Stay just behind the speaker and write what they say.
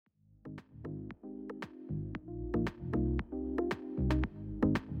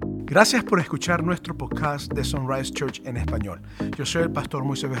Gracias por escuchar nuestro podcast de Sunrise Church en español. Yo soy el pastor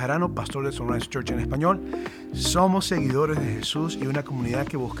Moisés Bejarano, pastor de Sunrise Church en español. Somos seguidores de Jesús y una comunidad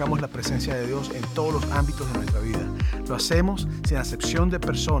que buscamos la presencia de Dios en todos los ámbitos de nuestra vida. Lo hacemos sin acepción de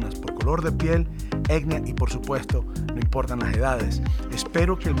personas, por color de piel, etnia y por supuesto, no importan las edades.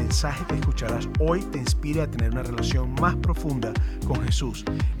 Espero que el mensaje que escucharás hoy te inspire a tener una relación más profunda con Jesús.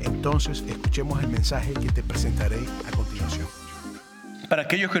 Entonces, escuchemos el mensaje que te presentaré a continuación. Para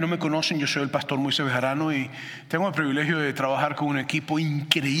aquellos que no me conocen, yo soy el pastor Moisés Bejarano y tengo el privilegio de trabajar con un equipo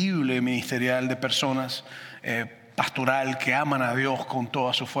increíble ministerial de personas, pastoral, que aman a Dios con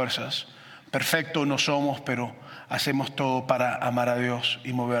todas sus fuerzas. Perfectos no somos, pero hacemos todo para amar a Dios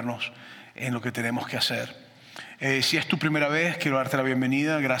y movernos en lo que tenemos que hacer. Si es tu primera vez, quiero darte la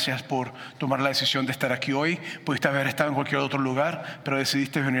bienvenida. Gracias por tomar la decisión de estar aquí hoy. Pudiste haber estado en cualquier otro lugar, pero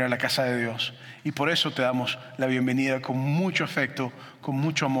decidiste venir a la casa de Dios. Y por eso te damos la bienvenida con mucho afecto, con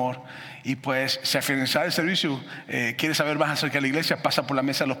mucho amor. Y pues, si al finalizar el servicio quieres saber más acerca de la iglesia, pasa por la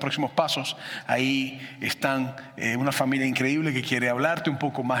mesa de los próximos pasos. Ahí están una familia increíble que quiere hablarte un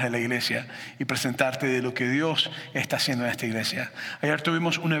poco más de la iglesia y presentarte de lo que Dios está haciendo en esta iglesia. Ayer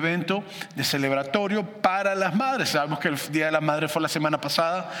tuvimos un evento de celebratorio para las madres. Sabemos que el Día de las Madres fue la semana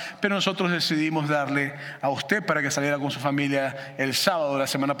pasada, pero nosotros decidimos darle a usted para que saliera con su familia el sábado de la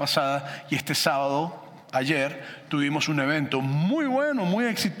semana pasada. Y este sábado, ayer, tuvimos un evento muy bueno, muy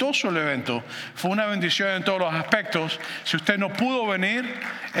exitoso el evento. Fue una bendición en todos los aspectos. Si usted no pudo venir,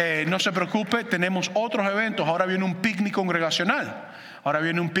 no se preocupe, tenemos otros eventos. Ahora viene un picnic congregacional. Ahora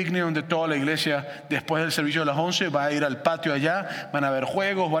viene un picnic donde toda la iglesia, después del servicio de las 11, va a ir al patio allá. Van a haber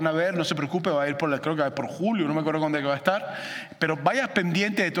juegos, van a ver, no se preocupe, va a ir creo que va por julio, no me acuerdo dónde va a estar. Pero vaya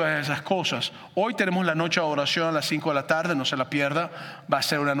pendiente de todas esas cosas. Hoy tenemos la noche de oración a las 5 de la tarde, no se la pierda. Va a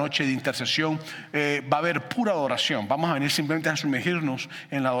ser una noche de intercesión. Va a haber pura adoración. Vamos a venir simplemente a sumergirnos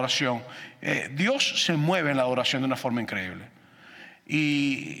en la adoración. Dios se mueve en la adoración de una forma increíble.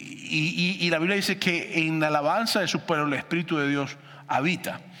 Y la Biblia dice que en la alabanza de su pueblo el Espíritu de Dios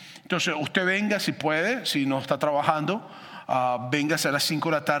habita. Entonces usted venga si puede, si no está trabajando, véngase a las 5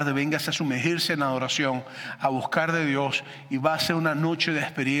 de la tarde, véngase a sumergirse en la adoración, a buscar de Dios, y va a ser una noche de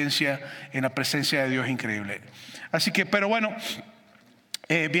experiencia en la presencia de Dios increíble. Así que, pero bueno,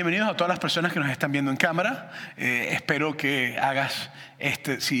 bienvenidos a todas las personas que nos están viendo en cámara. Espero que hagas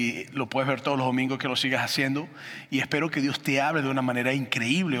si lo puedes ver todos los domingos, que lo sigas haciendo, y espero que Dios te hable de una manera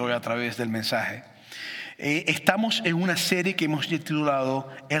increíble hoy a través del mensaje. Estamos en una serie que hemos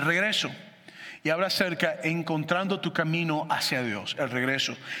titulado El Regreso, y habla acerca de encontrando tu camino hacia Dios, el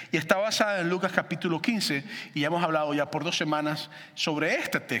regreso. Y está basada en Lucas capítulo 15, y ya hemos hablado ya por 2 semanas sobre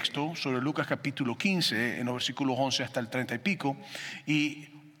este texto, sobre Lucas capítulo 15, en los versículos 11 hasta el 30 y pico. Y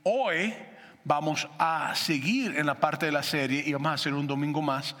hoy vamos a seguir en la parte de la serie y vamos a hacer un domingo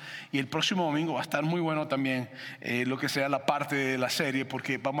más, y el próximo domingo va a estar muy bueno también lo que sea la parte de la serie,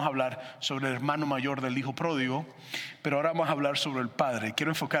 porque vamos a hablar sobre el hermano mayor del hijo pródigo, pero ahora vamos a hablar sobre el padre.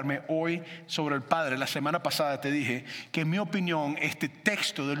 Quiero enfocarme hoy sobre el padre. La semana pasada te dije que en mi opinión este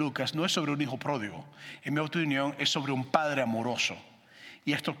texto de Lucas no es sobre un hijo pródigo, en mi opinión es sobre un padre amoroso,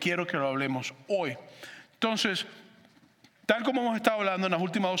 y esto quiero que lo hablemos hoy. Entonces, tal como hemos estado hablando en las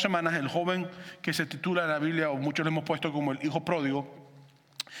últimas 2 semanas, el joven que se titula en la Biblia, o muchos le hemos puesto como el hijo pródigo,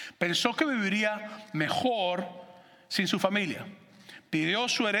 pensó que viviría mejor sin su familia. Pidió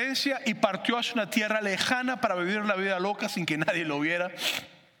su herencia y partió hacia una tierra lejana para vivir la vida loca sin que nadie lo viera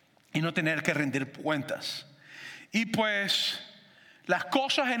y no tener que rendir cuentas. Y pues las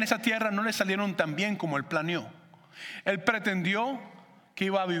cosas en esa tierra no le salieron tan bien como él planeó. Él pretendió que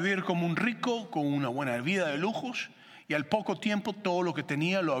iba a vivir como un rico, con una buena vida de lujos, y al poco tiempo todo lo que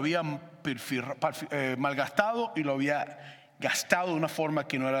tenía lo había malgastado y lo había gastado de una forma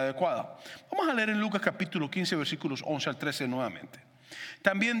que no era adecuada. Vamos a leer en Lucas capítulo 15 versículos 11 al 13 nuevamente.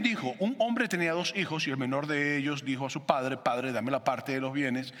 También dijo: un hombre tenía 2 hijos, y el menor de ellos dijo a su padre: Padre, dame la parte de los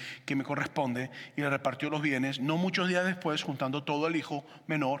bienes que me corresponde. Y le repartió los bienes. No muchos días después, juntando todo, el hijo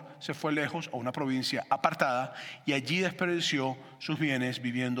menor se fue lejos a una provincia apartada, y allí desperdició sus bienes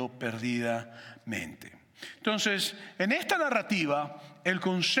viviendo perdidamente. Entonces, en esta narrativa, el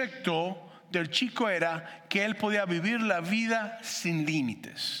concepto del chico era que él podía vivir la vida sin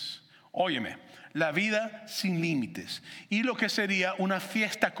límites. Óyeme, la vida sin límites. Y lo que sería una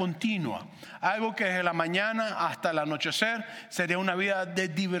fiesta continua. Algo que desde la mañana hasta el anochecer sería una vida de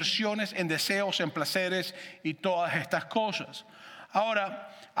diversiones, en deseos, en placeres y todas estas cosas. Ahora,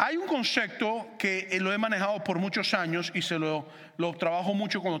 hay un concepto que lo he manejado por muchos años y lo trabajo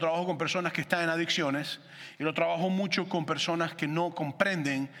mucho cuando trabajo con personas que están en adicciones, y lo trabajo mucho con personas que no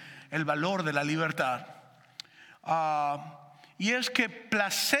comprenden el valor de la libertad. Y es que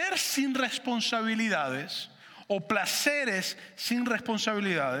placer sin responsabilidades o placeres sin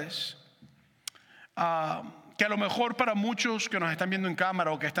responsabilidades, que a lo mejor para muchos que nos están viendo en cámara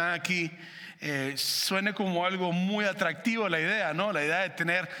o que están aquí, suene como algo muy atractivo la idea, ¿no? La idea de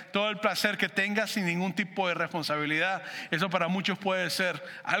tener todo el placer que tengas sin ningún tipo de responsabilidad. Eso para muchos puede ser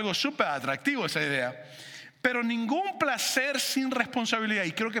algo súper atractivo, esa idea. Pero ningún placer sin responsabilidad,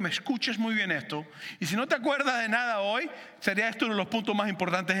 y quiero que me escuches muy bien esto, y si no te acuerdas de nada hoy, sería esto uno de los puntos más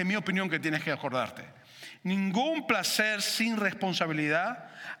importantes en mi opinión que tienes que acordarte. Ningún placer sin responsabilidad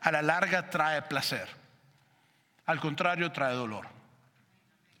a la larga trae placer. Al contrario, trae dolor.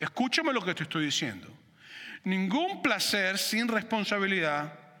 Escúchame lo que te estoy diciendo. Ningún placer sin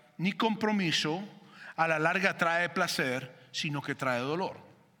responsabilidad ni compromiso a la larga trae placer, sino que trae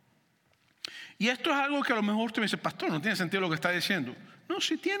dolor. Y esto es algo que a lo mejor usted me dice, pastor, no tiene sentido lo que está diciendo. No,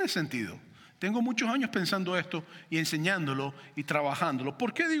 sí tiene sentido. Tengo muchos años pensando esto y enseñándolo y trabajándolo.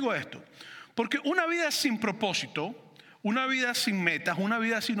 ¿Por qué digo esto? Porque una vida sin propósito, una vida sin metas, una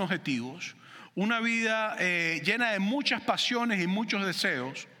vida sin objetivos, una vida llena de muchas pasiones y muchos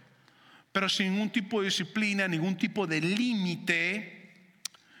deseos, pero sin ningún tipo de disciplina, ningún tipo de límite,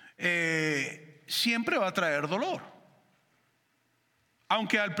 siempre va a traer dolor.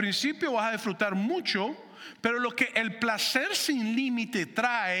 Aunque al principio vas a disfrutar mucho, pero lo que el placer sin límite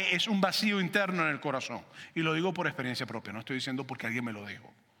trae es un vacío interno en el corazón. Y lo digo por experiencia propia, no estoy diciendo porque alguien me lo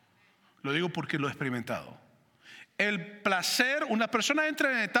dijo. Lo digo porque lo he experimentado. El placer, una persona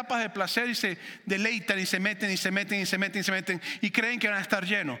entra en etapas de placer y se deleitan y se meten y se meten y se meten y se meten y creen que van a estar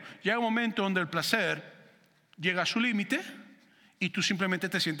llenos. Llega un momento donde el placer llega a su límite y tú simplemente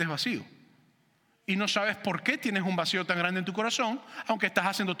te sientes vacío. Y no sabes por qué tienes un vacío tan grande en tu corazón, aunque estás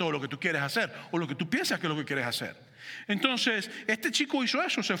haciendo todo lo que tú quieres hacer o lo que tú piensas que es lo que quieres hacer. Entonces, este chico hizo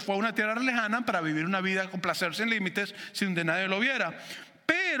eso, se fue a una tierra lejana para vivir una vida con placer sin límites, sin que nadie lo viera.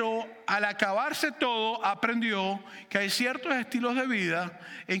 Pero al acabarse todo, aprendió que hay ciertos estilos de vida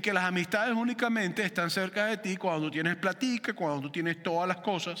en que las amistades únicamente están cerca de ti cuando tú tienes platica, cuando tú tienes todas las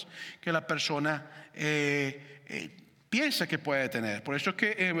cosas que la persona piensa que puede tener. Por eso es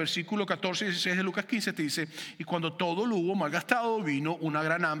que en el versículo 14 y 16 de Lucas 15 te dice: y cuando todo lo hubo malgastado, vino una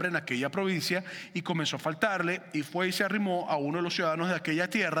gran hambre en aquella provincia y comenzó a faltarle, y fue y se arrimó a uno de los ciudadanos de aquella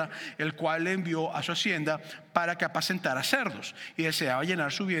tierra, el cual le envió a su hacienda para que apacentara cerdos, y deseaba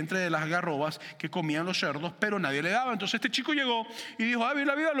llenar su vientre de las algarrobas que comían los cerdos, pero nadie le daba. Entonces este chico llegó y dijo: vive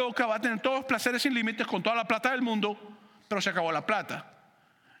la vida loca, va a tener todos los placeres sin límites con toda la plata del mundo, pero se acabó la plata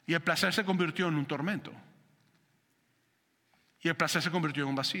y el placer se convirtió en un tormento. Y el placer se convirtió en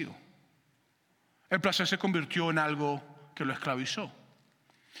un vacío. El placer se convirtió en algo que lo esclavizó.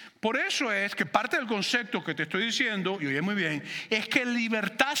 Por eso es que parte del concepto que te estoy diciendo, y oye muy bien, es que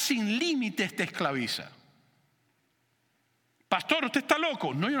libertad sin límites te esclaviza. Pastor, ¿usted está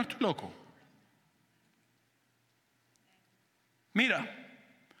loco? No, yo no estoy loco. Mira,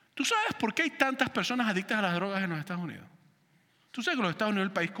 ¿tú sabes por qué hay tantas personas adictas a las drogas en los Estados Unidos? ¿Tú sabes que los Estados Unidos es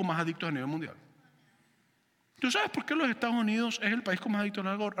el país con más adictos a nivel mundial? ¿Tú sabes por qué los Estados Unidos es el país con más adicto a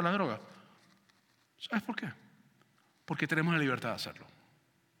la droga? ¿Sabes por qué? Porque tenemos la libertad de hacerlo.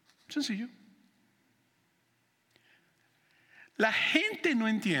 Sencillo. La gente no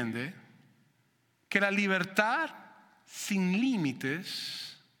entiende que la libertad sin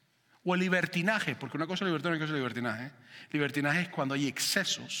límites, o el libertinaje, porque una cosa es libertad y otra cosa es libertinaje. Libertinaje es cuando hay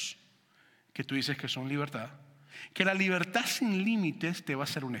excesos que tú dices que son libertad. Que la libertad sin límites te va a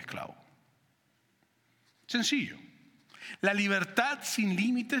hacer un esclavo. Sencillo. La libertad sin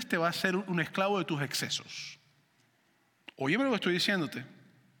límites te va a hacer un esclavo de tus excesos. Óyeme lo que estoy diciéndote.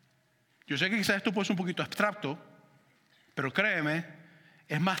 Yo sé que quizás esto puede ser un poquito abstracto, pero créeme,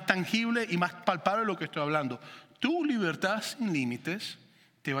 es más tangible y más palpable lo que estoy hablando. Tu libertad sin límites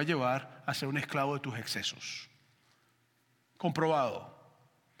te va a llevar a ser un esclavo de tus excesos. Comprobado.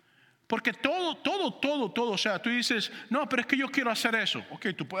 Porque todo, o sea, tú dices, no, pero es que yo quiero hacer eso. Ok,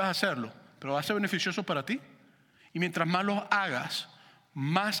 tú puedes hacerlo, pero va a ser beneficioso para ti. Y mientras más lo hagas,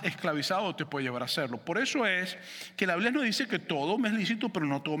 más esclavizado te puede llevar a hacerlo. Por eso es que la Biblia nos dice que todo me es lícito, pero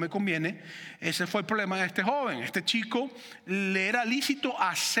no todo me conviene. Ese fue el problema de este joven. Este chico le era lícito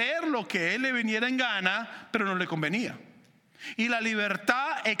hacer lo que él le viniera en gana, pero no le convenía. Y la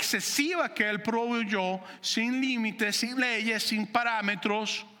libertad excesiva que él proveyó, sin límites, sin leyes, sin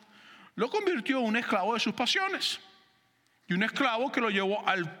parámetros, lo convirtió en un esclavo de sus pasiones. Y un esclavo que lo llevó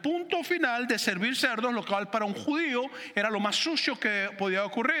al punto final de servir cerdos, lo cual para un judío era lo más sucio que podía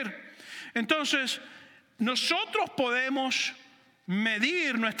ocurrir. Entonces, nosotros podemos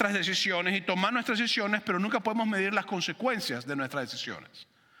medir nuestras decisiones y tomar nuestras decisiones, pero nunca podemos medir las consecuencias de nuestras decisiones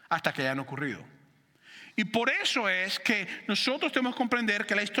hasta que hayan ocurrido. Y por eso es que nosotros tenemos que comprender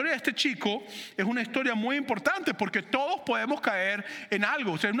que la historia de este chico es una historia muy importante, porque todos podemos caer en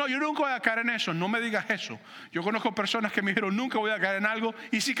algo. O sea, no, yo nunca voy a caer en eso, no me digas eso. Yo conozco personas que me dijeron nunca voy a caer en algo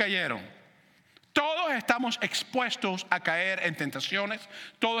y sí cayeron. Todos estamos expuestos a caer en tentaciones,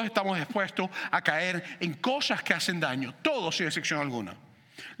 todos estamos expuestos a caer en cosas que hacen daño, todos sin excepción alguna.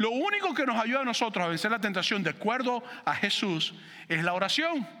 Lo único que nos ayuda a nosotros a vencer la tentación de acuerdo a Jesús es la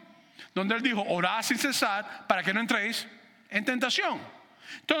oración, donde Él dijo, orad sin cesar para que no entréis en tentación.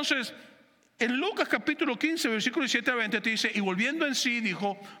 Entonces, en Lucas capítulo 15, versículo 17 a 20 te dice, y volviendo en sí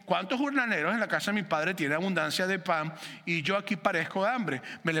dijo, ¿cuántos jornaleros en la casa de mi padre tienen abundancia de pan y yo aquí parezco de hambre?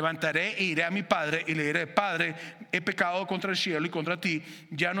 Me levantaré e iré a mi padre y le diré, Padre, he pecado contra el cielo y contra ti,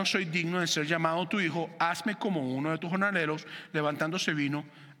 ya no soy digno de ser llamado tu hijo, hazme como uno de tus jornaleros. Levantándose vino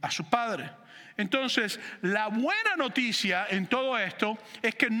a su padre. Entonces, la buena noticia en todo esto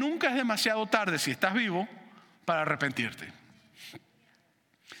es que nunca es demasiado tarde, si estás vivo, para arrepentirte.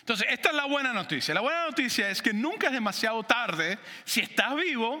 Entonces, esta es la buena noticia. La buena noticia es que nunca es demasiado tarde, si estás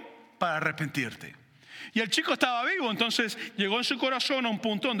vivo, para arrepentirte. Y el chico estaba vivo, entonces llegó en su corazón a un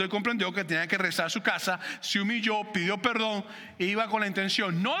punto donde él comprendió que tenía que regresar a su casa, se humilló, pidió perdón e iba con la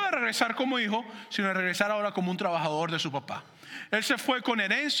intención no de regresar como hijo, sino de regresar ahora como un trabajador de su papá. Él se fue con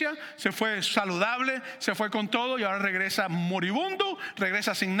herencia, se fue saludable, se fue con todo y ahora regresa moribundo,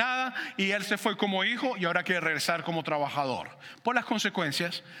 regresa sin nada, y él se fue como hijo y ahora quiere regresar como trabajador por las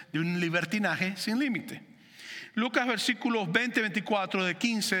consecuencias de un libertinaje sin límite. Lucas versículos 20-24 de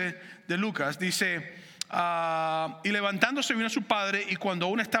 15 de Lucas dice, y levantándose vino a su padre, y cuando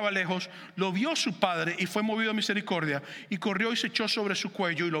aún estaba lejos lo vio su padre y fue movido a misericordia y corrió y se echó sobre su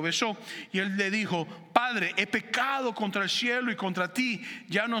cuello y lo besó. Y él le dijo, Padre, he pecado contra el cielo y contra ti,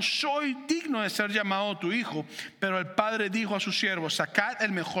 ya no soy digno de ser llamado tu hijo. Pero el padre dijo a sus siervos, sacad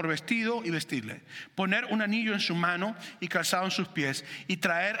el mejor vestido y vestidle, poner un anillo en su mano y calzado en sus pies, y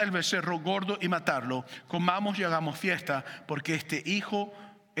traer el becerro gordo y matarlo, comamos y hagamos fiesta, porque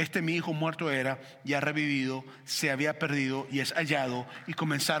este mi hijo muerto era y ha revivido, se había perdido y es hallado. Y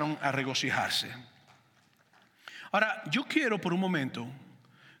comenzaron a regocijarse. Ahora, yo quiero por un momento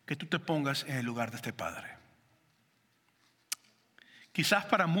que tú te pongas en el lugar de este padre. Quizás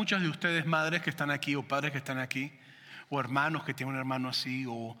para muchas de ustedes, madres que están aquí o padres que están aquí, o hermanos que tienen un hermano así,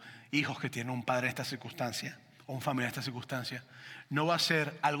 o hijos que tienen un padre en esta circunstancia, o un familiar en esta circunstancia, no va a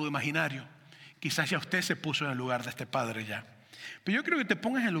ser algo imaginario. Quizás ya usted se puso en el lugar de este padre ya. Pero yo quiero que te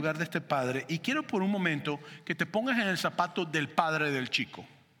pongas en el lugar de este padre, y quiero por un momento que te pongas en el zapato del padre del chico.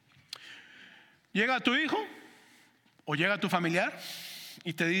 Llega tu hijo o llega tu familiar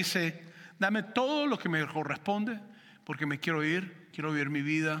y te dice, dame todo lo que me corresponde porque me quiero ir, quiero vivir mi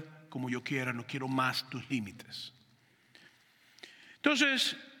vida como yo quiera, no quiero más tus límites.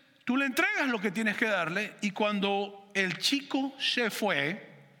 Entonces tú le entregas lo que tienes que darle, y cuando el chico se fue,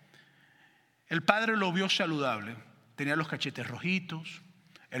 el padre lo vio saludable. Tenía los cachetes rojitos,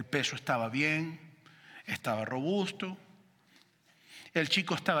 el peso estaba bien, estaba robusto, el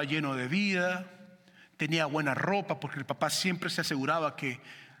chico estaba lleno de vida, tenía buena ropa porque el papá siempre se aseguraba que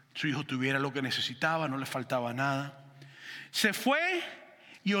su hijo tuviera lo que necesitaba, no le faltaba nada. Se fue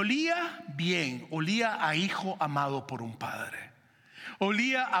y olía bien, olía a hijo amado por un padre,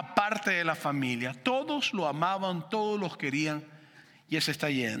 olía a parte de la familia, todos lo amaban, todos los querían, y él se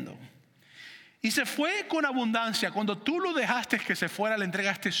está yendo. Y se fue con abundancia. Cuando tú lo dejaste que se fuera, le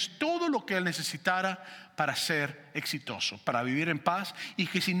entregaste todo lo que él necesitara para ser exitoso, para vivir en paz, y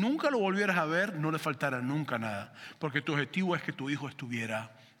que si nunca lo volvieras a ver, no le faltara nunca nada, porque tu objetivo es que tu hijo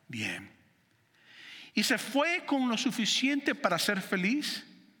estuviera bien. Y se fue con lo suficiente para ser feliz.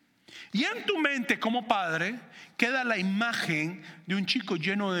 Y en tu mente como padre queda la imagen de un chico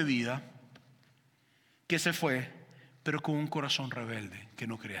lleno de vida que se fue, pero con un corazón rebelde que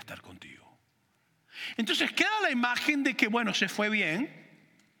no quería estar contigo. Entonces queda la imagen de que bueno, se fue bien,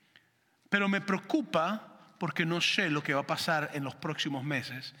 pero me preocupa porque no sé lo que va a pasar en los próximos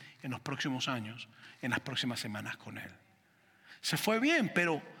meses, en los próximos años, en las próximas semanas con él. Se fue bien,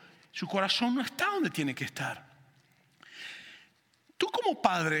 pero su corazón no está donde tiene que estar. Tú como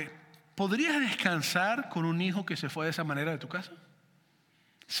padre, ¿podrías descansar con un hijo que se fue de esa manera de tu casa?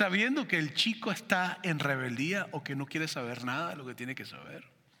 Sabiendo que el chico está en rebeldía o que no quiere saber nada de lo que tiene que saber.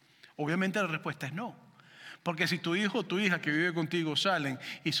 Obviamente la respuesta es no. Porque si tu hijo o tu hija que vive contigo salen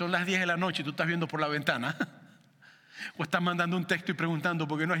y son las 10 de la noche y tú estás viendo por la ventana, o estás mandando un texto y preguntando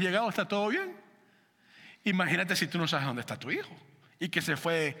 ¿por qué no has llegado? ¿Está todo bien? Imagínate si tú no sabes dónde está tu hijo y que se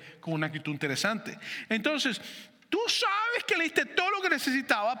fue con una actitud interesante. Entonces, tú sabes que le diste todo lo que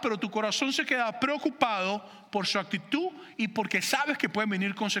necesitaba, pero tu corazón se queda preocupado por su actitud y porque sabes que pueden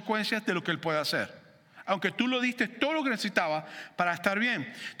venir consecuencias de lo que él puede hacer. aunque tú lo diste todo lo que necesitaba para estar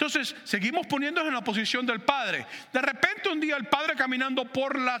bien. Entonces, seguimos poniéndonos en la posición del padre. De repente un día el padre caminando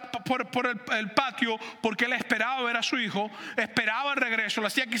por el patio, porque él esperaba ver a su hijo, esperaba el regreso, lo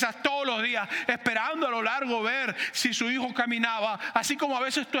hacía quizás todos los días, esperando a lo largo ver si su hijo caminaba, así como a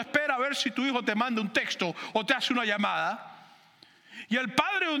veces tú esperas a ver si tu hijo te manda un texto o te hace una llamada. Y el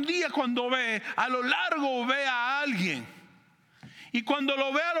padre un día cuando ve, a lo largo ve a alguien. Y cuando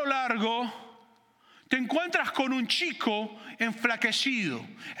lo ve a lo largo, te encuentras con un chico enflaquecido.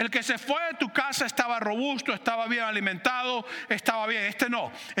 El que se fue de tu casa estaba robusto, estaba bien alimentado, estaba bien. Este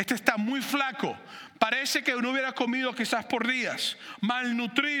no, este está muy flaco. Parece que no hubiera comido quizás por días.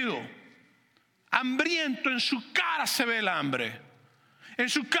 Malnutrido, hambriento, en su cara se ve el hambre. En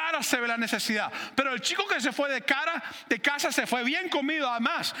su cara se ve la necesidad. Pero el chico que se fue de casa se fue bien comido.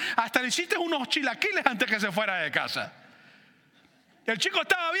 Además, hasta le hiciste unos chilaquiles antes que se fuera de casa. El chico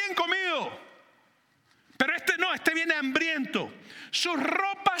estaba bien comido. Pero este no, este viene hambriento. Sus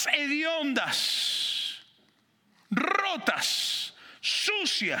ropas hediondas, rotas,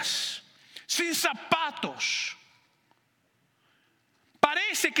 sucias, sin zapatos.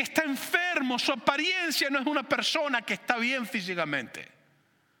 Parece que está enfermo. Su apariencia no es una persona que está bien físicamente.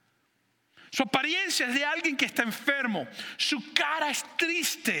 Su apariencia es de alguien que está enfermo. Su cara es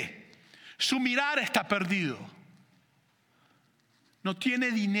triste. Su mirar está perdido. No tiene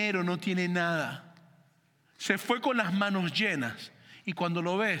dinero, no tiene nada. Se fue con las manos llenas. Y cuando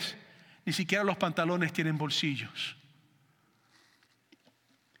lo ves, ni siquiera los pantalones tienen bolsillos.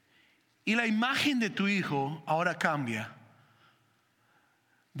 Y la imagen de tu hijo ahora cambia.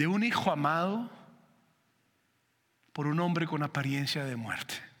 De un hijo amado por un hombre con apariencia de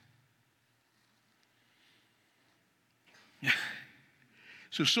muerte.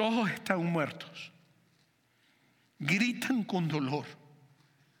 Sus ojos están muertos. Gritan con dolor.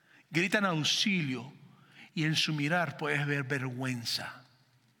 Gritan auxilio. Y en su mirar puedes ver vergüenza.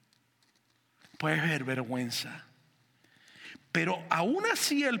 Puedes ver vergüenza. Pero aún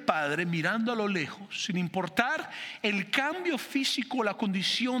así el padre, mirando a lo lejos, sin importar el cambio físico, la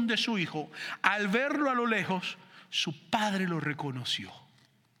condición de su hijo, al verlo a lo lejos, su padre lo reconoció.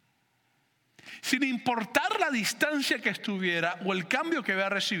 Sin importar la distancia que estuviera o el cambio que había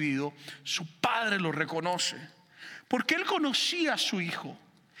recibido, su padre lo reconoce. Porque él conocía a su hijo.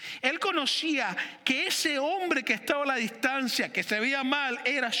 Él conocía que ese hombre que estaba a la distancia, que se veía mal,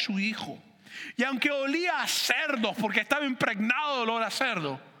 era su hijo. Y aunque olía a cerdos, porque estaba impregnado de olor a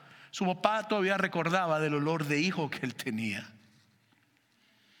cerdo, su papá todavía recordaba del olor de hijo que él tenía.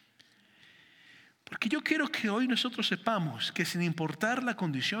 Porque yo quiero que hoy nosotros sepamos que sin importar la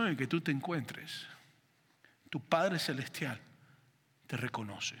condición en que tú te encuentres, tu Padre Celestial te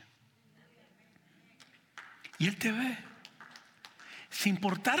reconoce. Y Él te ve. Sin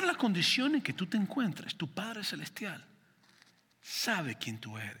importar la condición en que tú te encuentres, tu Padre Celestial sabe quién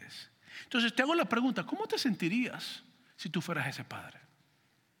tú eres. Entonces te hago la pregunta, ¿cómo te sentirías si tú fueras ese padre?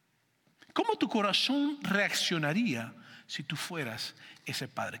 ¿Cómo tu corazón reaccionaría si tú fueras ese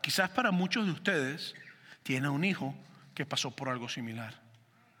padre? Quizás para muchos de ustedes tienen un hijo que pasó por algo similar.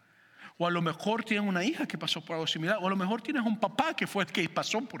 O a lo mejor tienen una hija que pasó por algo similar. O a lo mejor tienes un papá que fue el que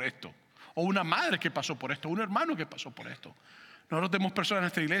pasó por esto. O una madre que pasó por esto. O un hermano que pasó por esto. Nosotros tenemos personas en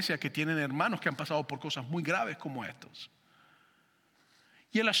nuestra iglesia que tienen hermanos que han pasado por cosas muy graves como estos.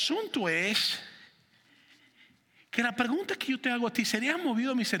 Y el asunto es que la pregunta que yo te hago a ti, ¿serías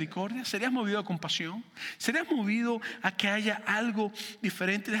movido a misericordia? ¿Serías movido a compasión? ¿Serías movido a que haya algo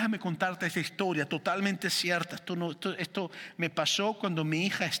diferente? Déjame contarte esta historia totalmente cierta. Esto me pasó cuando mi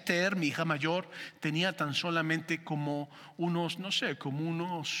hija Esther, mi hija mayor, tenía tan solamente como unos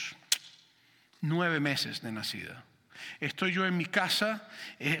 9 meses de nacida. Estoy yo en mi casa.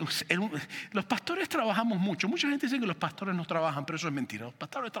 Los pastores trabajamos mucho. Mucha gente dice que los pastores no trabajan, pero eso es mentira. Los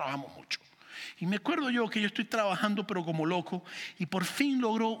pastores trabajamos mucho. Y me acuerdo yo que yo estoy trabajando pero como loco, y por fin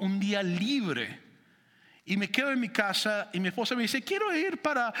logro un día libre. Y me quedo en mi casa y mi esposa me dice, quiero ir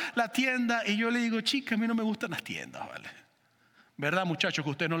para la tienda. Y yo le digo, chica, a mí no me gustan las tiendas, ¿vale? ¿Verdad, muchachos, que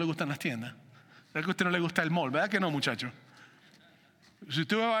a usted no le gustan las tiendas? ¿Verdad que a usted no le gusta el mall? ¿Verdad que no, muchachos? Si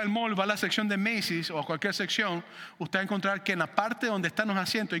usted va al mall, va a la sección de Macy's o a cualquier sección, usted va a encontrar que en la parte donde están los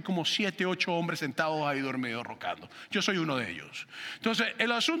asientos hay como 7, 8 hombres sentados ahí dormidos, roncando. Yo soy uno de ellos. Entonces,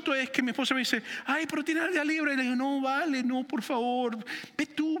 el asunto es que mi esposa me dice, ay, pero tiene el día libre. Y le digo, no, vale, no, por favor, ve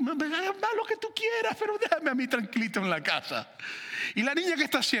tú, haz lo que tú quieras, pero déjame a mí tranquilito en la casa. ¿Y la niña qué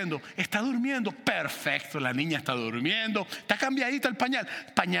está haciendo? Está durmiendo. Perfecto, la niña está durmiendo. Está cambiadita el pañal.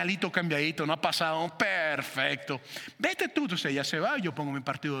 Pañalito cambiadito, no ha pasado. Perfecto. Vete tú. Entonces ella se va. Yo pongo mi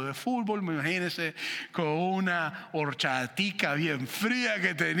partido de fútbol. Imagínense, con una horchatica bien fría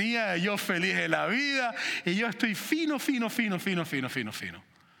que tenía. Yo feliz de la vida. Y yo estoy fino.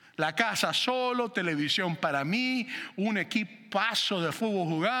 La casa solo, televisión para mí, un equipazo de fútbol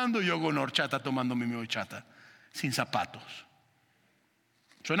jugando, yo con horchata tomando mi horchata, sin zapatos.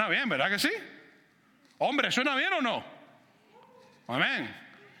 Suena bien, ¿verdad que sí? Hombre, ¿suena bien o no? Amén.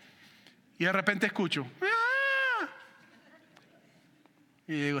 Y de repente escucho, ¡ah!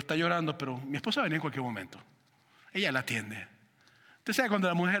 Y digo, está llorando, pero mi esposa viene en cualquier momento. Ella la atiende. Usted sabe cuando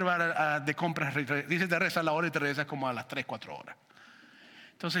la mujer va de compras, dice te regresa a la hora y te regresa como a las 3, 4 horas.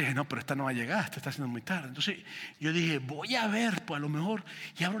 Entonces dije, no, pero esta no va a llegar, esta está haciendo muy tarde. Entonces yo dije, voy a ver, pues a lo mejor,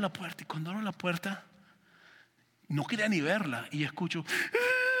 y abro la puerta. Y cuando abro la puerta, no quería ni verla. Y escucho,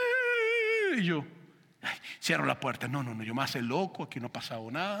 y yo, ay, cierro la puerta. No, yo me hace loco, aquí no ha pasado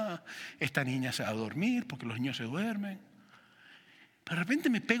nada. Esta niña se va a dormir porque los niños se duermen. Pero de repente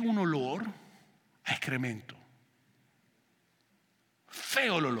me pega un olor a excremento.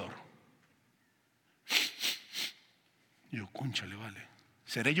 Feo el olor. Y yo, cónchale, vale.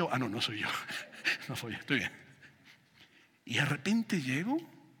 ¿Seré yo? Ah, no soy yo. No soy yo, estoy bien. Y de repente llego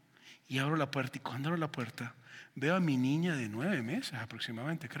y abro la puerta. Y cuando abro la puerta, veo a mi niña de 9 meses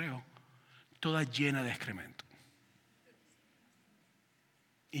aproximadamente, creo, toda llena de excremento.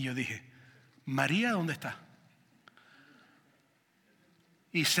 Y yo dije, María, ¿dónde está?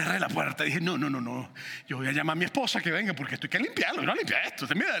 Y cerré la puerta. Y dije, no. Yo voy a llamar a mi esposa que venga porque estoy que limpiarlo. No limpia esto,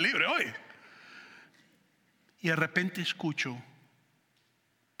 se me da libre hoy. Y de repente escucho,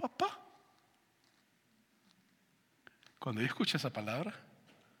 papá. Cuando yo escuché esa palabra,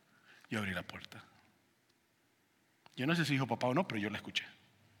 yo abrí la puerta. Yo no sé si dijo papá o no, pero yo la escuché.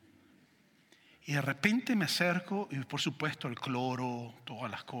 Y de repente me acerco y por supuesto el cloro,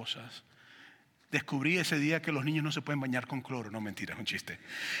 todas las cosas. Descubrí ese día que los niños no se pueden bañar con cloro. No, mentira, es un chiste.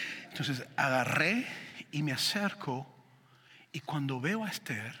 Entonces agarré y me acerco y cuando veo a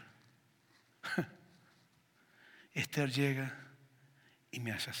Esther, Esther llega y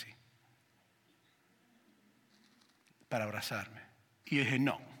me hace así para abrazarme. Y yo dije,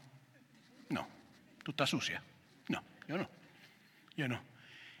 no, tú estás sucia. No.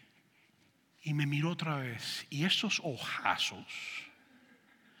 Y me miró otra vez y esos ojazos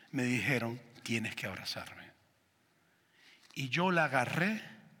me dijeron, tienes que abrazarme. Y yo la agarré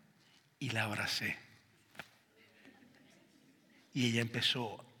y la abracé. Y ella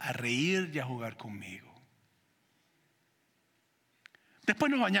empezó a reír y a jugar conmigo.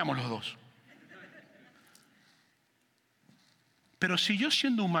 Después nos bañamos los dos. Pero si yo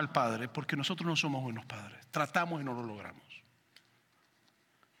siendo un mal padre, porque nosotros no somos buenos padres, tratamos y no lo logramos,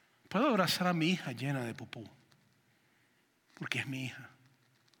 puedo abrazar a mi hija llena de pupú, porque es mi hija.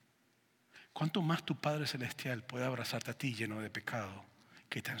 ¿Cuánto más tu Padre Celestial puede abrazarte a ti lleno de pecado,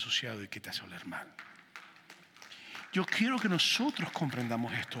 que te ha ensuciado y que te hace oler mal? Yo quiero que nosotros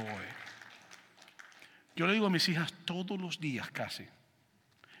comprendamos esto hoy. Yo le digo a mis hijas todos los días casi,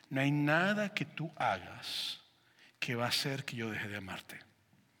 no hay nada que tú hagas que va a hacer que yo deje de amarte.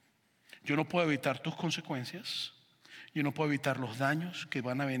 Yo no puedo evitar tus consecuencias. Yo no puedo evitar los daños que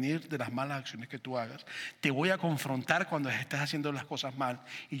van a venir de las malas acciones que tú hagas. Te voy a confrontar cuando estés haciendo las cosas mal.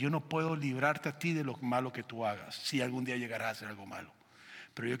 Y yo no puedo librarte a ti de lo malo que tú hagas, si algún día llegarás a hacer algo malo.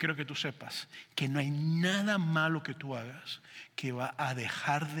 Pero yo quiero que tú sepas que no hay nada malo que tú hagas que va a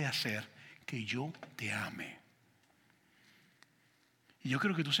dejar de hacer que yo te ame. Y yo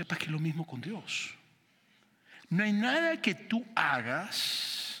quiero que tú sepas que es lo mismo con Dios. No hay nada que tú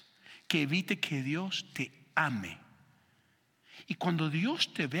hagas que evite que Dios te ame. Y cuando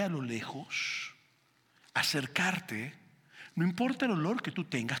Dios te ve a lo lejos, acercarte, no importa el olor que tú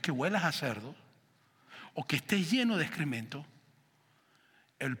tengas, que huelas a cerdo o que estés lleno de excremento,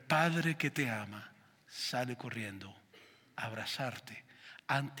 el Padre que te ama sale corriendo a abrazarte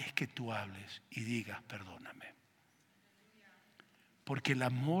antes que tú hables y digas perdóname. Porque el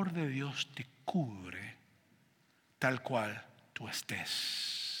amor de Dios te cubre tal cual tú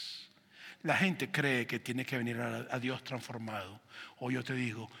estés. La gente cree que tiene que venir a Dios transformado. O yo te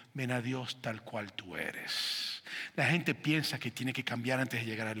digo, ven a Dios tal cual tú eres. La gente piensa que tiene que cambiar antes de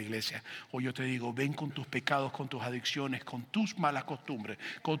llegar a la iglesia. O yo te digo, ven con tus pecados, con tus adicciones, con tus malas costumbres,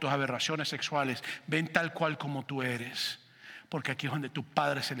 con tus aberraciones sexuales. Ven tal cual como tú eres. Porque aquí es donde tu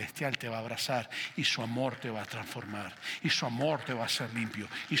Padre Celestial te va a abrazar y su amor te va a transformar. Y su amor te va a hacer limpio.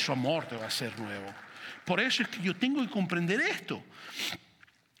 Y su amor te va a hacer nuevo. Por eso es que yo tengo que comprender esto.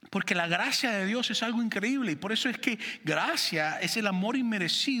 Porque la gracia de Dios es algo increíble y por eso es que gracia es el amor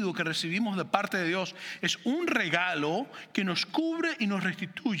inmerecido que recibimos de parte de Dios. Es un regalo que nos cubre y nos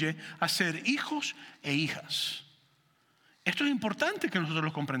restituye a ser hijos e hijas. Esto es importante que nosotros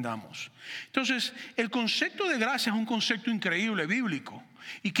lo comprendamos. Entonces, el concepto de gracia es un concepto increíble, bíblico.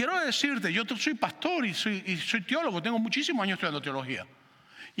 Y quiero decirte, yo soy pastor y soy teólogo, tengo muchísimos años estudiando teología.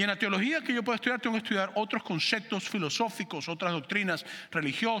 Y en la teología que yo puedo estudiar, tengo que estudiar otros conceptos filosóficos, otras doctrinas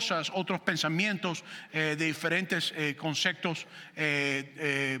religiosas, otros pensamientos de diferentes conceptos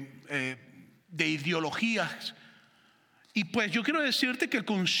de ideologías. Y pues yo quiero decirte que el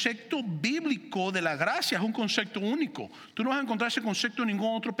concepto bíblico de la gracia es un concepto único. Tú no vas a encontrar ese concepto en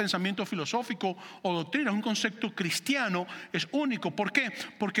ningún otro pensamiento filosófico o doctrina. Es un concepto cristiano, es único. ¿Por qué?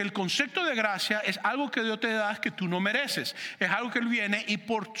 Porque el concepto de gracia es algo que Dios te da que tú no mereces. Es algo que Él viene y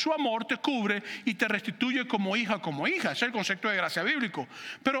por su amor te cubre y te restituye como hija, como hija. Ese es el concepto de gracia bíblico.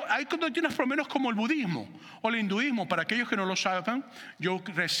 Pero hay doctrinas por lo menos como el budismo o el hinduismo. Para aquellos que no lo saben, yo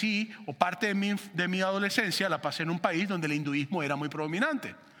crecí o parte de mi adolescencia la pasé en un país donde el hinduismo era muy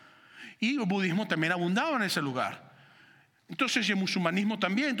predominante y el budismo también abundaba en ese lugar. Entonces, y el musulmanismo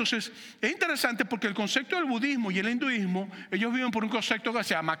también. Entonces, es interesante porque el concepto del budismo y el hinduismo, ellos viven por un concepto que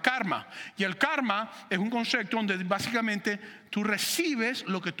se llama karma. Y el karma es un concepto donde básicamente tú recibes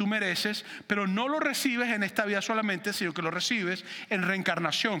lo que tú mereces, pero no lo recibes en esta vida solamente, sino que lo recibes en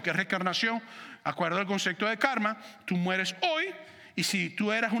reencarnación. ¿Qué es reencarnación? Acuerdo al concepto de karma, tú mueres hoy. Y si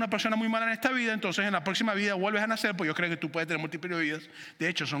tú eras una persona muy mala en esta vida, entonces en la próxima vida vuelves a nacer, pues yo creo que tú puedes tener múltiples vidas. De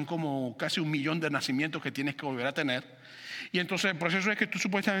hecho, son como casi 1 millón de nacimientos que tienes que volver a tener. Y entonces el proceso es que tú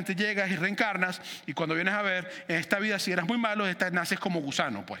supuestamente llegas y reencarnas, y cuando vienes a ver, en esta vida si eras muy malo, naces como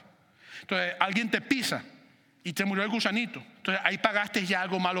gusano, pues. Entonces alguien te pisa y te murió el gusanito. Entonces ahí pagaste ya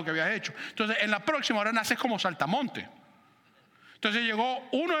algo malo que habías hecho. Entonces en la próxima ahora naces como saltamonte. Entonces llegó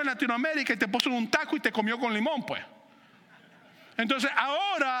uno de Latinoamérica y te puso en un taco y te comió con limón, pues. Entonces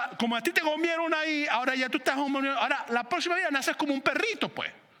ahora, como a ti te comieron ahí, ahora ya tú estás, ahora la próxima vida naces como un perrito, pues.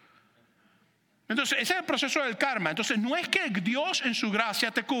 Entonces ese es el proceso del karma. Entonces no es que Dios en su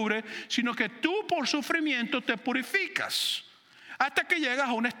gracia te cubre, sino que tú por sufrimiento te purificas hasta que llegas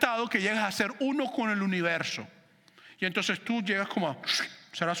a un estado que llegas a ser uno con el universo. Y entonces tú llegas como a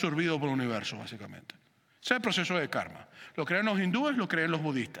ser absorbido por el universo, básicamente. Ese es el proceso de karma. Lo creen los hindúes, lo creen los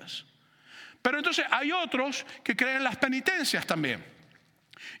budistas. Pero entonces hay otros que creen en las penitencias también.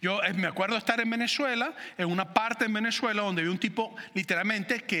 Yo me acuerdo de estar en Venezuela, en una parte en Venezuela donde vi un tipo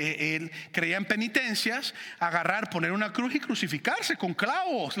literalmente que él creía en penitencias, agarrar, poner una cruz y crucificarse con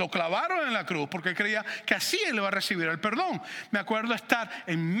clavos. Lo clavaron en la cruz porque él creía que así él iba a recibir el perdón. Me acuerdo de estar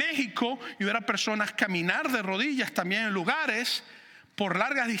en México y ver a personas caminar de rodillas también en lugares por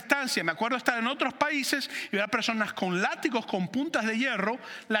largas distancias. Me acuerdo estar en otros países y ver a personas con látigos, con puntas de hierro,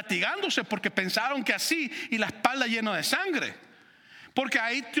 latigándose porque pensaron que así, y la espalda llena de sangre. Porque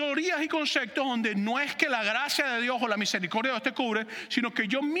hay teorías y conceptos donde no es que la gracia de Dios o la misericordia de Dios te cubre, sino que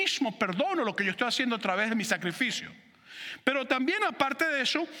yo mismo perdono lo que yo estoy haciendo a través de mi sacrificio. Pero también aparte de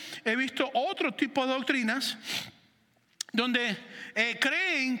eso, he visto otro tipo de doctrinas donde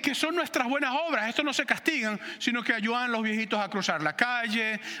creen que son nuestras buenas obras. Estos no se castigan, sino que ayudan a los viejitos a cruzar la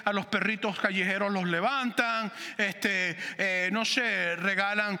calle, a los perritos callejeros los levantan, no sé,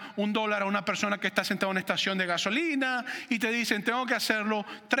 regalan $1 a una persona que está sentada en una estación de gasolina y te dicen, tengo que hacerlo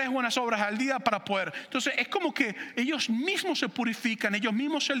 3 buenas obras al día para poder. Entonces es como que ellos mismos se purifican, ellos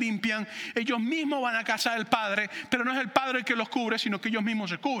mismos se limpian, ellos mismos van a casa del Padre, pero no es el Padre el que los cubre, sino que ellos mismos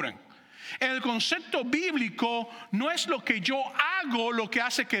se cubren. En el concepto bíblico no es lo que yo hago lo que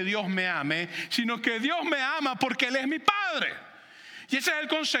hace que Dios me ame, sino que Dios me ama porque Él es mi Padre. Y ese es el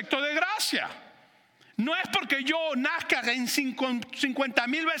concepto de gracia. No es porque yo nazca en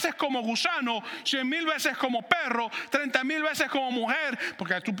 50,000 veces como gusano, 100,000 veces como perro, 30,000 veces como mujer,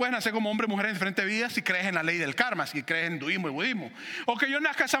 porque tú puedes nacer como hombre y mujer en diferentes vidas si crees en la ley del karma, si crees en hinduismo y budismo. O que yo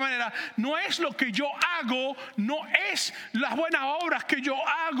nazca de esa manera. No es lo que yo hago, no es las buenas obras que yo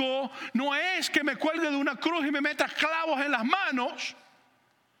hago, no es que me cuelgue de una cruz y me meta clavos en las manos.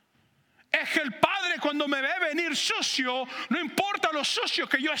 Es que el Padre cuando me ve venir sucio, no importa lo sucio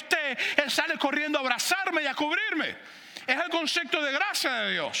que yo esté, Él sale corriendo a abrazarme y a cubrirme. Es el concepto de gracia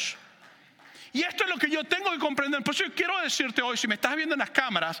de Dios. Y esto es lo que yo tengo que comprender. Por eso yo quiero decirte hoy, si me estás viendo en las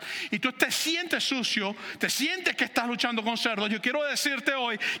cámaras y tú te sientes sucio, te sientes que estás luchando con cerdos, yo quiero decirte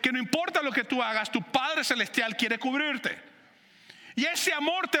hoy que no importa lo que tú hagas, tu Padre Celestial quiere cubrirte. Y ese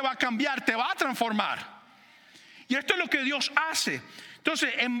amor te va a cambiar, te va a transformar. Y esto es lo que Dios hace.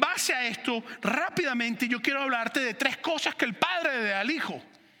 Entonces, en base a esto, rápidamente yo quiero hablarte de 3 cosas que el Padre le da al Hijo.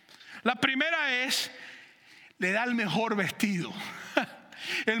 La primera es, le da el mejor vestido.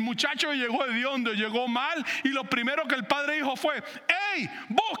 El muchacho llegó hediondo, llegó mal, y lo primero que el padre dijo fue: ¡Ey,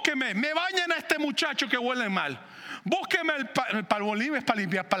 búsqueme! Me bañan a este muchacho que huele mal. Búsqueme el palmolive, es para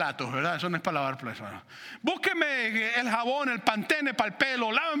limpiar palatos, ¿verdad? Eso no es para lavar platos. Búsqueme el jabón, el pantene para el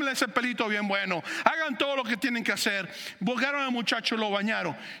pelo, lávenme ese pelito bien bueno. Hagan todo lo que tienen que hacer. Buscaron al muchacho, lo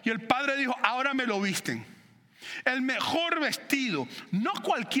bañaron. Y el padre dijo: ahora me lo visten. El mejor vestido, no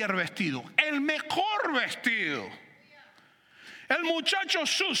cualquier vestido, el mejor vestido. El muchacho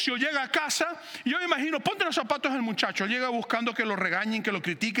sucio llega a casa, y yo me imagino, ponte los zapatos del muchacho, llega buscando que lo regañen, que lo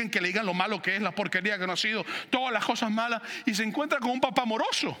critiquen, que le digan lo malo que es, la porquería que no ha sido, todas las cosas malas, y se encuentra con un papá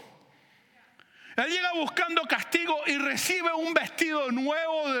amoroso. Él llega buscando castigo y recibe un vestido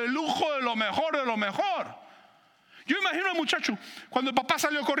nuevo, de lujo, de lo mejor, de lo mejor. Yo imagino al muchacho, cuando el papá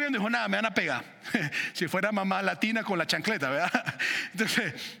salió corriendo, dijo: nada, me van a pegar. Si fuera mamá latina con la chancleta, ¿verdad?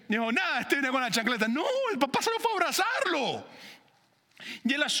 Entonces dijo: nada, viene con la chancleta. No, el papá solo fue a abrazarlo.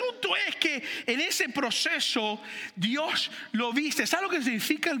 Y el asunto es que en ese proceso Dios lo viste. ¿Sabes lo que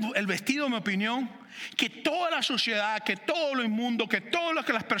significa el vestido, en mi opinión? Que toda la sociedad, que todo lo inmundo, que todo lo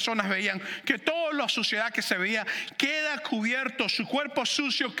que las personas veían, que toda la sociedad que se veía queda cubierto, su cuerpo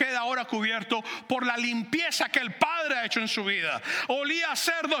sucio queda ahora cubierto por la limpieza que el Padre ha hecho en su vida. Olía a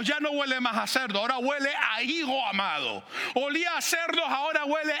cerdos, ya no huele más a cerdo, ahora huele a hijo amado. Olía a cerdos, ahora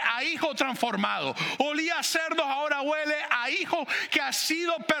huele a hijo transformado. Olía a cerdos, ahora huele a hijo que ha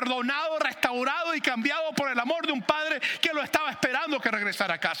sido perdonado, restaurado y cambiado por el amor de un Padre que lo estaba esperando que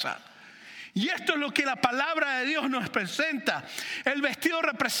regresara a casa. Y esto es lo que la palabra de Dios nos presenta. El vestido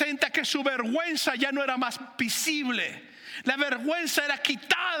representa que su vergüenza ya no era más visible. La vergüenza era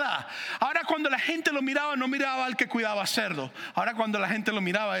quitada. Ahora cuando la gente lo miraba, no miraba al que cuidaba cerdo. Ahora cuando la gente lo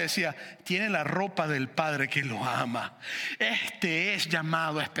miraba, decía: tiene la ropa del Padre que lo ama. Este es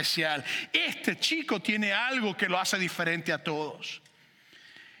llamado especial. Este chico tiene algo que lo hace diferente a todos.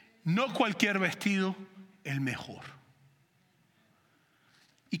 No cualquier vestido, el mejor.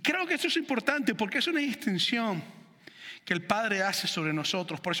 Y creo que esto es importante porque es una distinción que el Padre hace sobre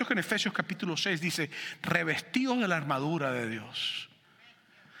nosotros. Por eso es que en Efesios capítulo 6 dice: revestidos de la armadura de Dios.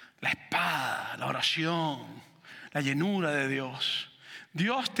 La espada, la oración, la llenura de Dios.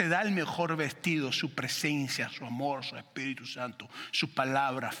 Dios te da el mejor vestido: su presencia, su amor, su Espíritu Santo, su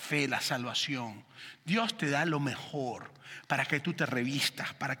palabra, fe, la salvación. Dios te da lo mejor para que tú te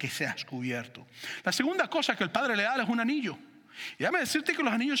revistas, para que seas cubierto. La segunda cosa que el Padre le da es un anillo. Y déjame decirte que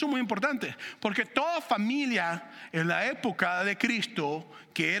los anillos son muy importantes, porque toda familia en la época de Cristo,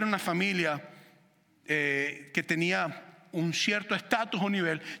 que era una familia que tenía un cierto estatus o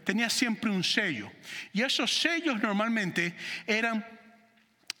nivel, tenía siempre un sello. Y esos sellos normalmente eran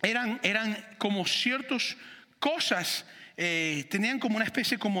como ciertas cosas, tenían como una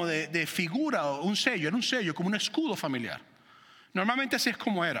especie como de figura o un sello, era un sello, como un escudo familiar. Normalmente así es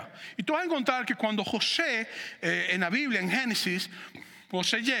como era. Y tú vas a encontrar que cuando José, en la Biblia, en Génesis,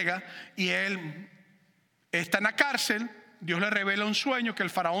 José llega y él está en la cárcel. Dios le revela un sueño que el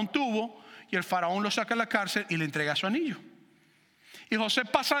faraón tuvo, y el faraón lo saca de la cárcel y le entrega su anillo. Y José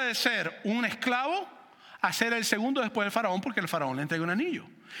pasa de ser un esclavo a ser el segundo después del faraón, porque el faraón le entrega un anillo.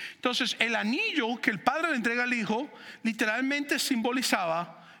 Entonces el anillo que el padre le entrega al hijo literalmente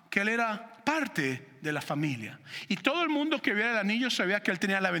simbolizaba que él era parte de la familia. Y todo el mundo que viera el anillo sabía que él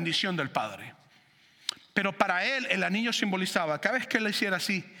tenía la bendición del Padre. Pero para él el anillo simbolizaba, cada vez que él le hiciera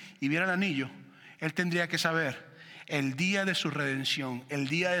así y viera el anillo, él tendría que saber el día de su redención, el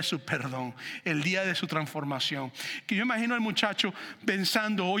día de su perdón, el día de su transformación. Que yo imagino al muchacho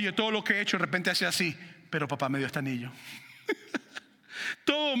pensando: oye, todo lo que he hecho, de repente hace así, pero papá me dio este anillo.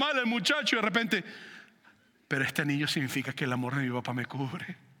 Todo mal el muchacho, y de repente: pero este anillo significa que el amor de mi papá me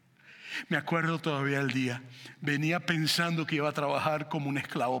cubre. Me acuerdo todavía el día, venía pensando que iba a trabajar como un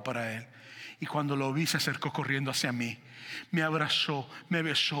esclavo para él, y cuando lo vi se acercó corriendo hacia mí, me abrazó, me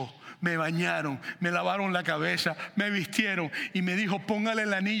besó, me bañaron, me lavaron la cabeza, me vistieron y me dijo: póngale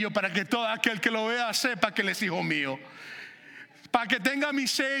el anillo para que todo aquel que lo vea sepa que él es hijo mío, para que tenga mi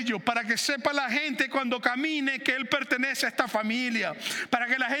sello, para que sepa la gente cuando camine que él pertenece a esta familia, para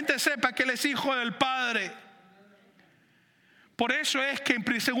que la gente sepa que él es hijo del Padre. Por eso es que en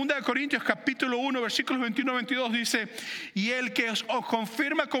 2 Corintios capítulo 1 versículos 21-22 dice: y el que os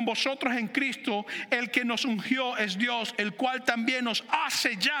confirma con vosotros en Cristo, el que nos ungió es Dios, el cual también nos ha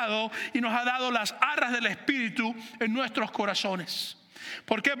sellado y nos ha dado las arras del Espíritu en nuestros corazones.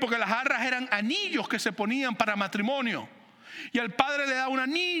 ¿Por qué? Porque las arras eran anillos que se ponían para matrimonio. Y el padre le da un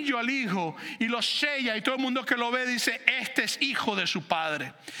anillo al hijo y lo sella, y todo el mundo que lo ve dice: este es hijo de su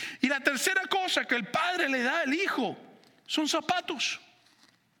padre. Y la tercera cosa que el padre le da al hijo son zapatos.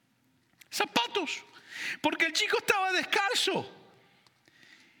 Zapatos. Porque el chico estaba descalzo.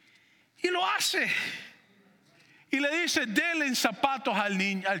 Y lo hace. Y le dice, denle zapatos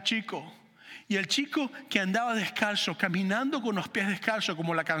al chico. Y el chico que andaba descalzo, caminando con los pies descalzos,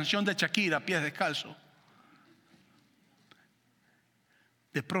 como la canción de Shakira, pies descalzos.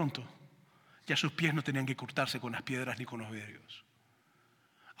 De pronto, ya sus pies no tenían que cortarse con las piedras ni con los vidrios.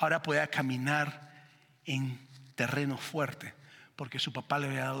 Ahora podía caminar en terreno fuerte, porque su papá le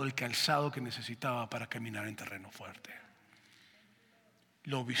había dado el calzado que necesitaba para caminar en terreno fuerte.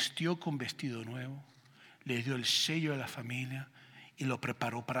 Lo vistió con vestido nuevo, le dio el sello a la familia y lo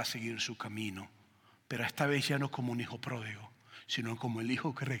preparó para seguir su camino. Pero esta vez ya no como un hijo pródigo, sino como el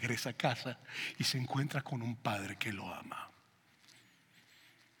hijo que regresa a casa y se encuentra con un padre que lo ama.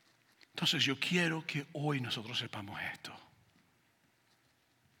 Entonces yo quiero que hoy nosotros sepamos esto.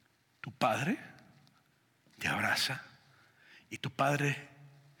 Tu padre te abraza y tu padre,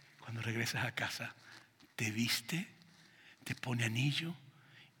 cuando regresas a casa, te viste, te pone anillo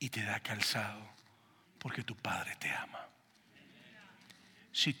y te da calzado, porque tu padre te ama.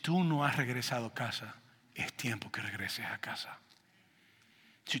 Si tú no has regresado a casa, es tiempo que regreses a casa.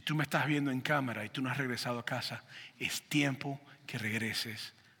 Si tú me estás viendo en cámara y tú no has regresado a casa, es tiempo que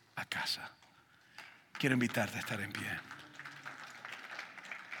regreses a casa. Quiero invitarte a estar en pie.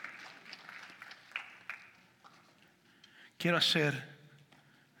 Quiero hacer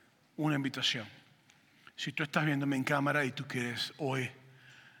una invitación. Si tú estás viéndome en cámara y tú quieres hoy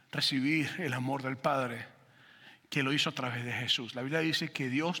recibir el amor del Padre que lo hizo a través de Jesús. La Biblia dice que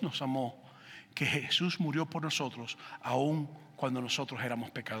Dios nos amó, que Jesús murió por nosotros aun cuando nosotros éramos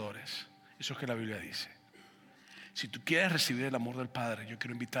pecadores. Eso es que la Biblia dice. Si tú quieres recibir el amor del Padre, yo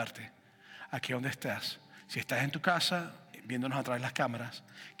quiero invitarte a que donde estás, si estás en tu casa viéndonos a través de las cámaras,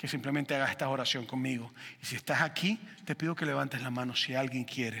 que simplemente hagas esta oración conmigo. Y si estás aquí, te pido que levantes la mano si alguien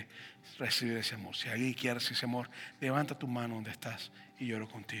quiere recibir ese amor. Si alguien quiere recibir ese amor, levanta tu mano donde estás y yo oro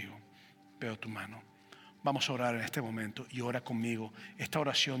contigo. Veo tu mano. Vamos a orar en este momento y ora conmigo esta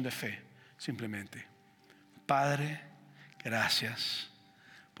oración de fe. Simplemente, Padre, gracias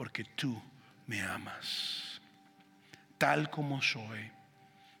porque tú me amas. Tal como soy,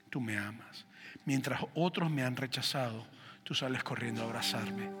 tú me amas. Mientras otros me han rechazado, tú sales corriendo a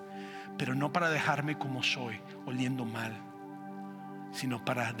abrazarme. Pero no para dejarme como soy, oliendo mal, sino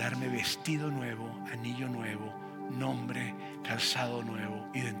para darme vestido nuevo, anillo nuevo, nombre, calzado nuevo,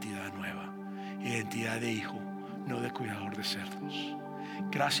 identidad nueva. Identidad de hijo, no de cuidador de cerdos.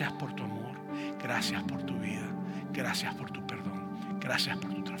 Gracias por tu amor, gracias por tu vida, gracias por tu perdón, gracias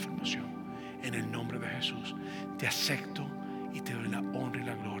por tu transformación. En el nombre de Jesús te acepto y te doy la honra y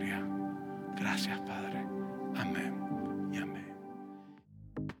la gloria. Gracias, Padre. Amén y amén.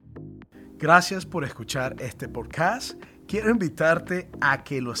 Gracias por escuchar este podcast. Quiero invitarte a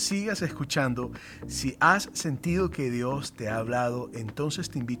que lo sigas escuchando. Si has sentido que Dios te ha hablado, entonces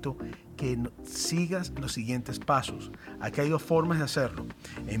te invito que sigas los siguientes pasos. Aquí hay dos formas de hacerlo.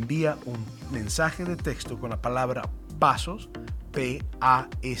 Envía un mensaje de texto con la palabra pasos,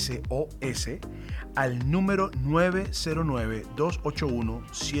 PASOS, al número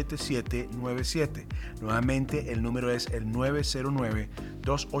 909-281-7797. Nuevamente el número es el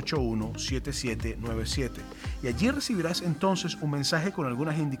 909-281-7797. Y allí recibirás entonces un mensaje con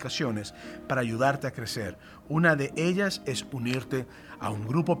algunas indicaciones para ayudarte a crecer. Una de ellas es unirte a un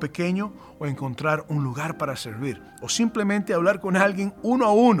grupo pequeño o encontrar un lugar para servir o simplemente hablar con alguien uno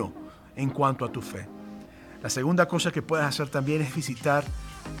a uno en cuanto a tu fe. La segunda cosa que puedes hacer también es visitar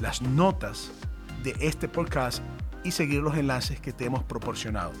las notas de este podcast y seguir los enlaces que te hemos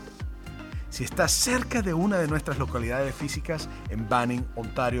proporcionado. Si estás cerca de una de nuestras localidades físicas en Banning,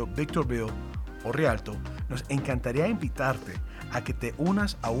 Ontario, Victorville o Rialto, nos encantaría invitarte a que te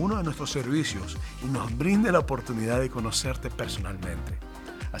unas a uno de nuestros servicios y nos brinde la oportunidad de conocerte personalmente.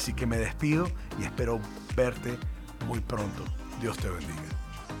 Así que me despido y espero verte muy pronto. Dios te bendiga.